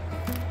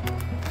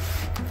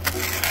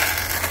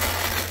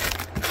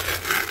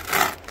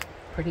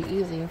 Pretty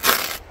easy.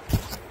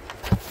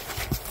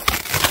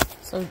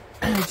 So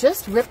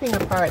just ripping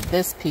apart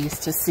this piece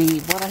to see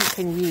what I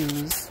can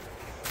use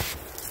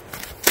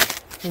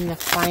in the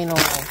final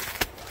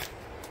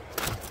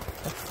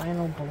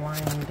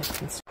blind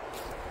construction.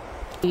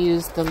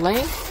 Use the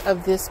length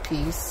of this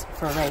piece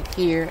for right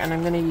here, and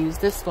I'm going to use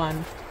this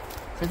one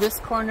for this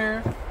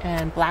corner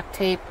and black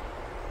tape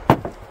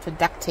to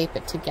duct tape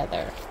it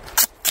together.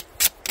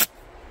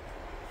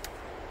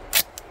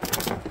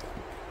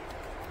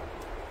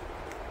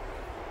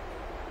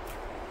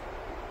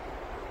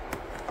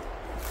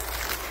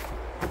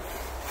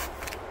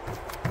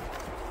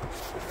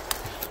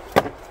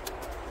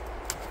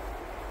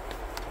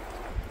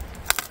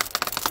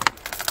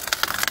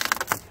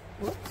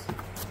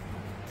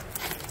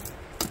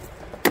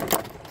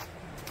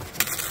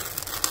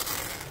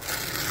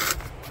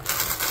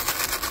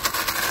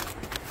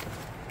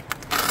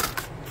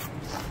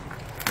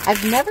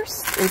 I've never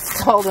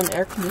installed an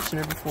air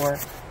conditioner before.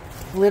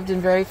 I've lived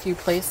in very few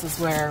places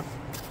where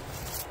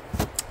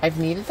I've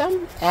needed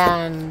them,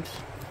 and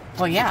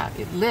well, yeah,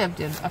 it lived,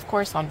 and of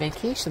course on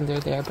vacation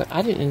they're there, but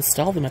I didn't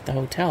install them at the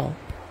hotel.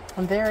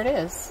 And there it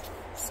is.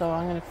 So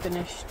I'm going to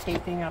finish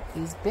taping up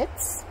these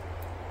bits,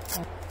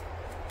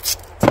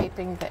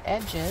 taping the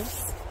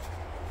edges,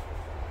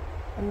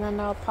 and then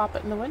I'll pop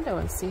it in the window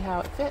and see how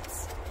it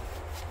fits.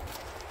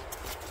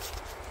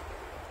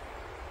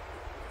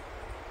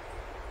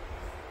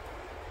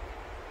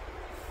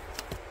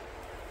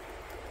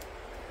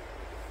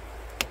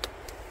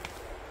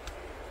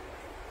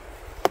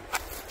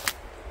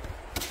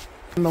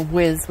 I'm a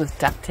whiz with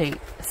duct tape,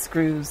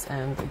 screws,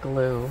 and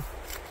glue.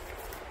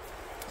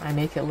 I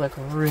make it look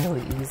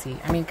really easy.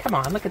 I mean, come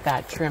on, look at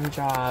that trim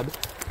job.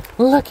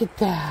 Look at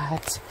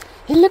that.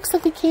 It looks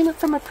like it came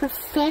from a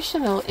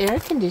professional air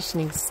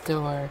conditioning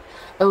store.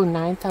 Oh,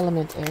 9th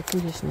Element air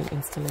conditioning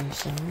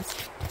installations.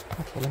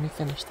 Okay, let me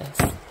finish this.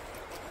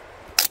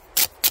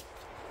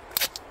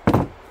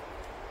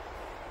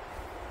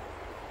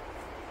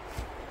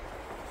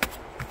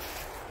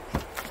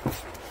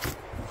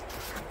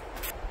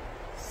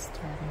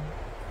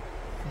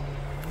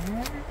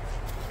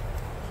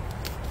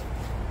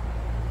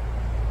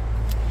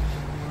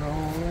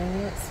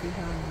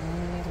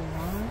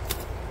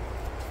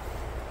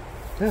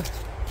 Yeah.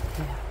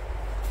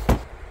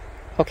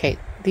 Okay,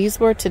 these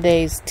were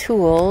today's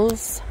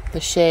tools. The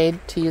shade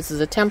to use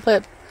as a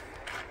template,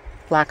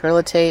 black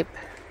Gorilla tape,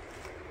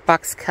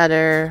 box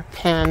cutter,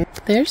 pen.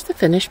 There's the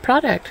finished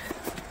product.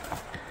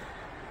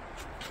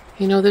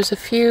 You know, there's a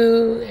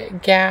few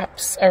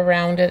gaps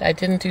around it. I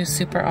didn't do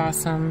super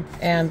awesome.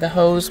 And the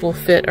hose will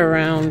fit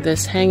around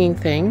this hanging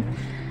thing.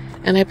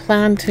 And I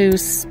plan to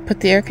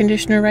put the air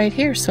conditioner right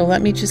here, so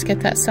let me just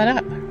get that set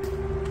up.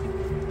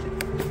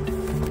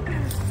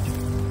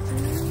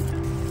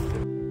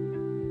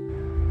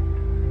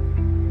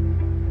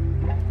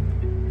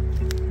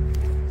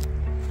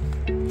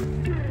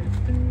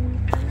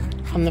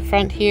 On the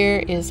front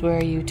here is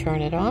where you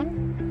turn it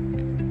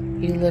on.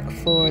 You look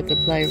for the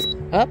light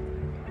up.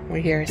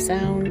 We hear a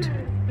sound.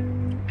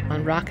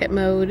 On rocket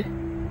mode.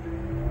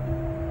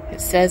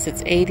 It says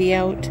it's 80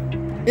 out.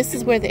 This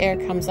is where the air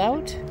comes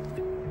out.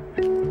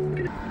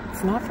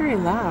 It's not very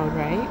loud,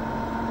 right?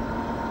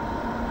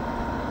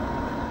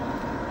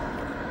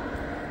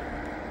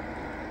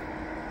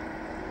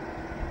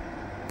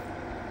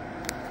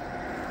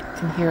 You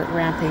can hear it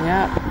ramping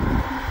up.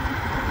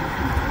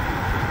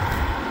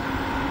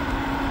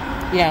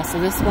 Yeah, so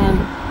this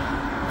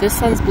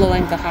one's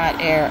blowing the hot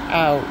air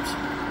out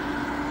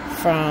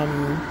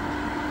from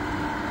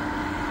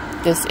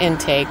this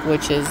intake,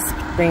 which is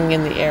bringing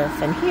in the air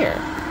from here.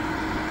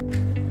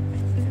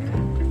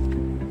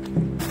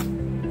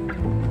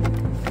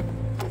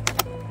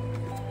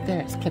 There,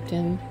 it's clipped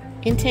in.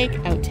 Intake,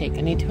 outtake.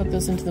 I need to hook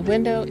those into the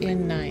window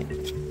in 9.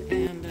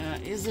 And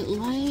is it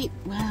light?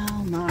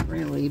 Well, not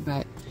really,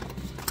 but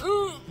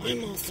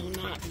I'm also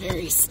not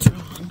very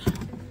strong.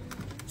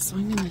 So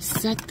I'm going to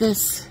set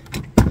this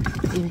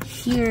in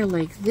here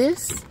like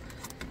this,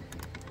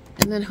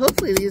 and then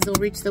hopefully these will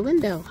reach the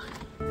window.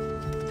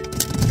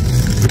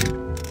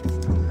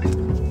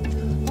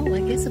 Oh,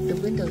 I guess if the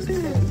window's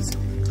closed,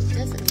 it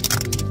doesn't need to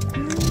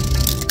be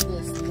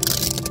this.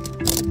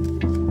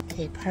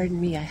 Okay, pardon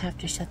me, I have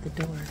to shut the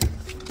door.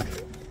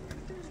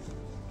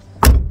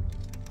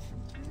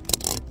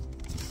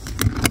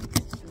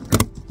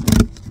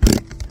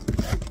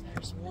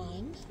 There's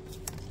one.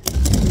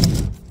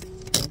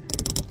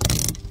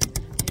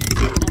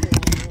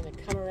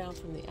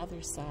 From the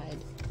other side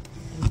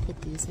and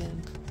put these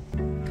in.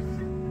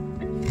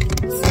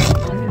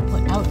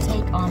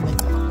 on the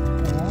top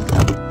there.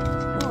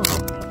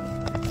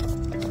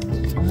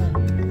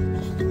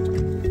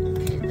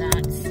 Okay,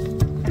 that's...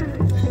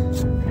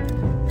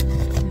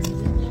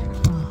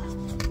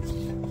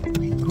 Oh,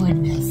 my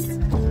goodness.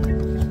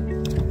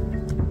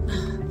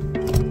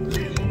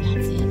 Okay,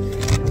 that's it.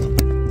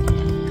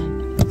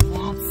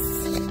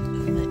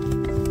 And that's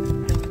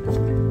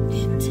the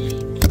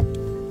intake.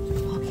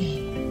 Okay.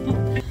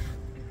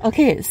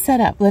 Okay, it's set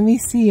up. Let me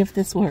see if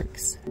this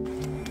works.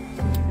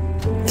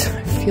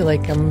 I feel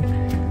like I'm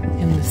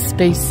in the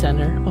Space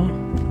Center. Oh,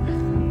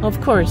 of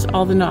course,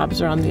 all the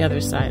knobs are on the other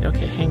side.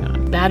 Okay, hang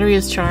on. Battery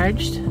is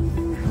charged.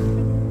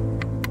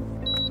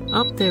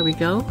 Oh, there we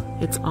go.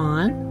 It's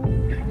on.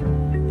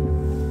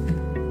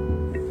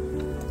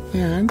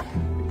 And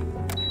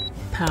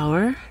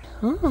power.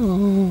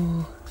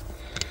 Oh.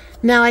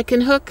 Now I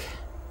can hook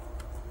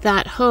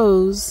that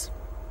hose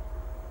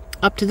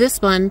up to this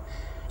one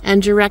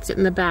and direct it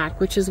in the back,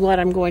 which is what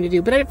I'm going to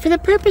do. But for the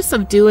purpose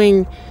of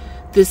doing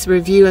this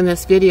review and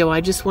this video,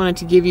 I just wanted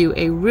to give you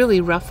a really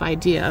rough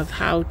idea of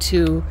how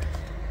to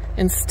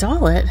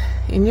install it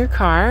in your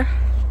car.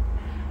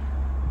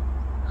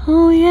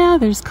 Oh yeah,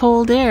 there's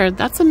cold air.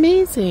 That's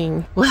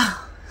amazing. Well,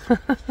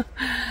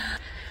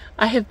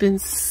 I have been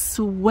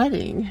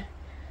sweating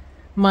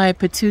my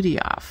patootie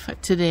off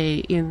today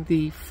in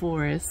the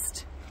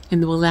forest, in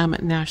the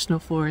Willamette National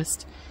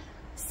Forest.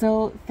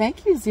 So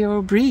thank you,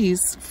 Zero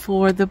Breeze,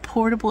 for the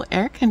portable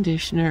air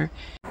conditioner.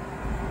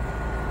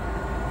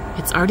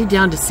 It's already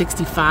down to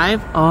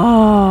 65.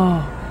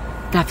 Oh,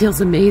 that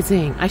feels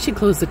amazing. I should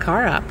close the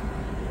car up.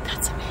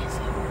 That's amazing.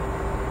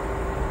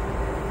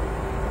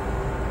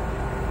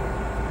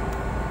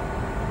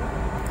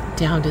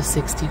 Down to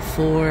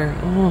 64.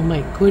 Oh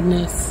my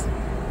goodness.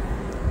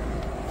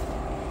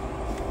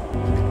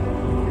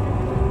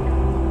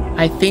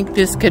 I think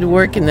this could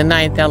work in the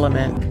 9th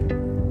element.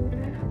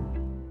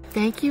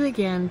 Thank you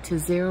again to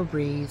Zero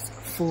Breeze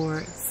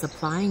for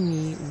supplying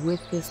me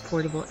with this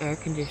portable air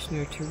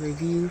conditioner to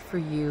review for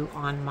you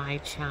on my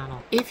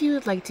channel. If you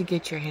would like to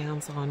get your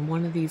hands on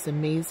one of these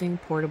amazing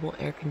portable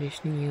air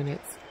conditioning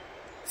units,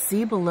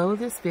 see below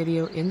this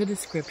video in the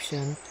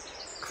description,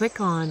 click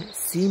on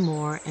See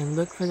More and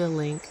look for the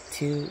link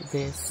to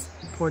this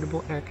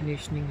portable air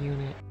conditioning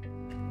unit.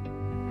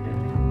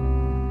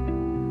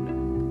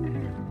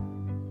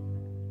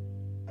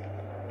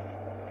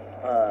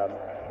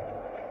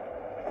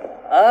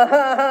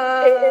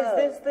 Is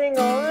this thing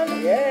on?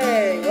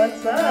 Yay!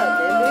 What's up,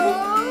 Mindy?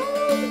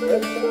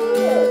 What's up?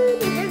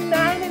 It's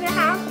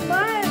 9.5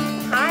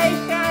 months. Hi,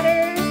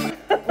 Shatters.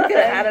 We could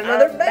have had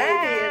another baby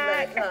in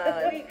that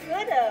time. We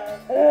could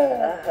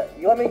have.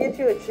 You want me to get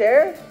you a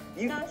chair?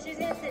 You... No, she's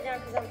gonna sit down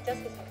because I'm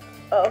just with her.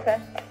 Oh, okay.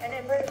 And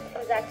Ember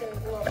was acting a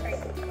little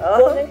crazy.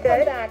 Oh, Well, then okay.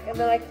 come back and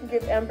then I can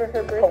give Ember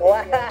her birthday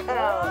Wow. gift.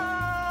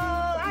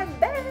 Oh, I'm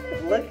back.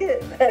 Look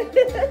at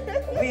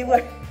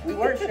we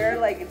weren't sure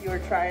like if you were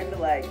trying to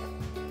like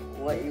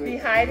what you were Be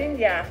hiding?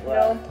 Yeah.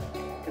 Well, No.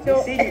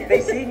 because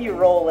they seen you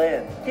roll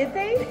in. Did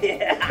they?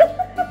 Yeah.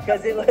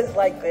 Because it was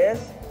like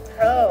this.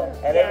 Oh.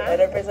 And yeah.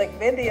 everybody's like,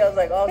 Mindy, I was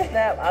like, oh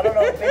snap. I don't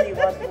know if Mindy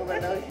wants people to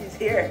know she's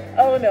here.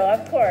 Oh no,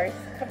 of course.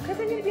 Because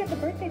I'm gonna be at the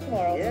birthday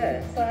tomorrow.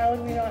 Yeah. So how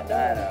would we not know?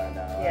 I don't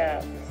know.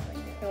 Yeah.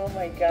 Oh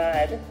my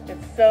God.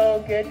 It's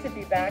so good to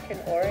be back in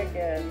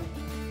Oregon.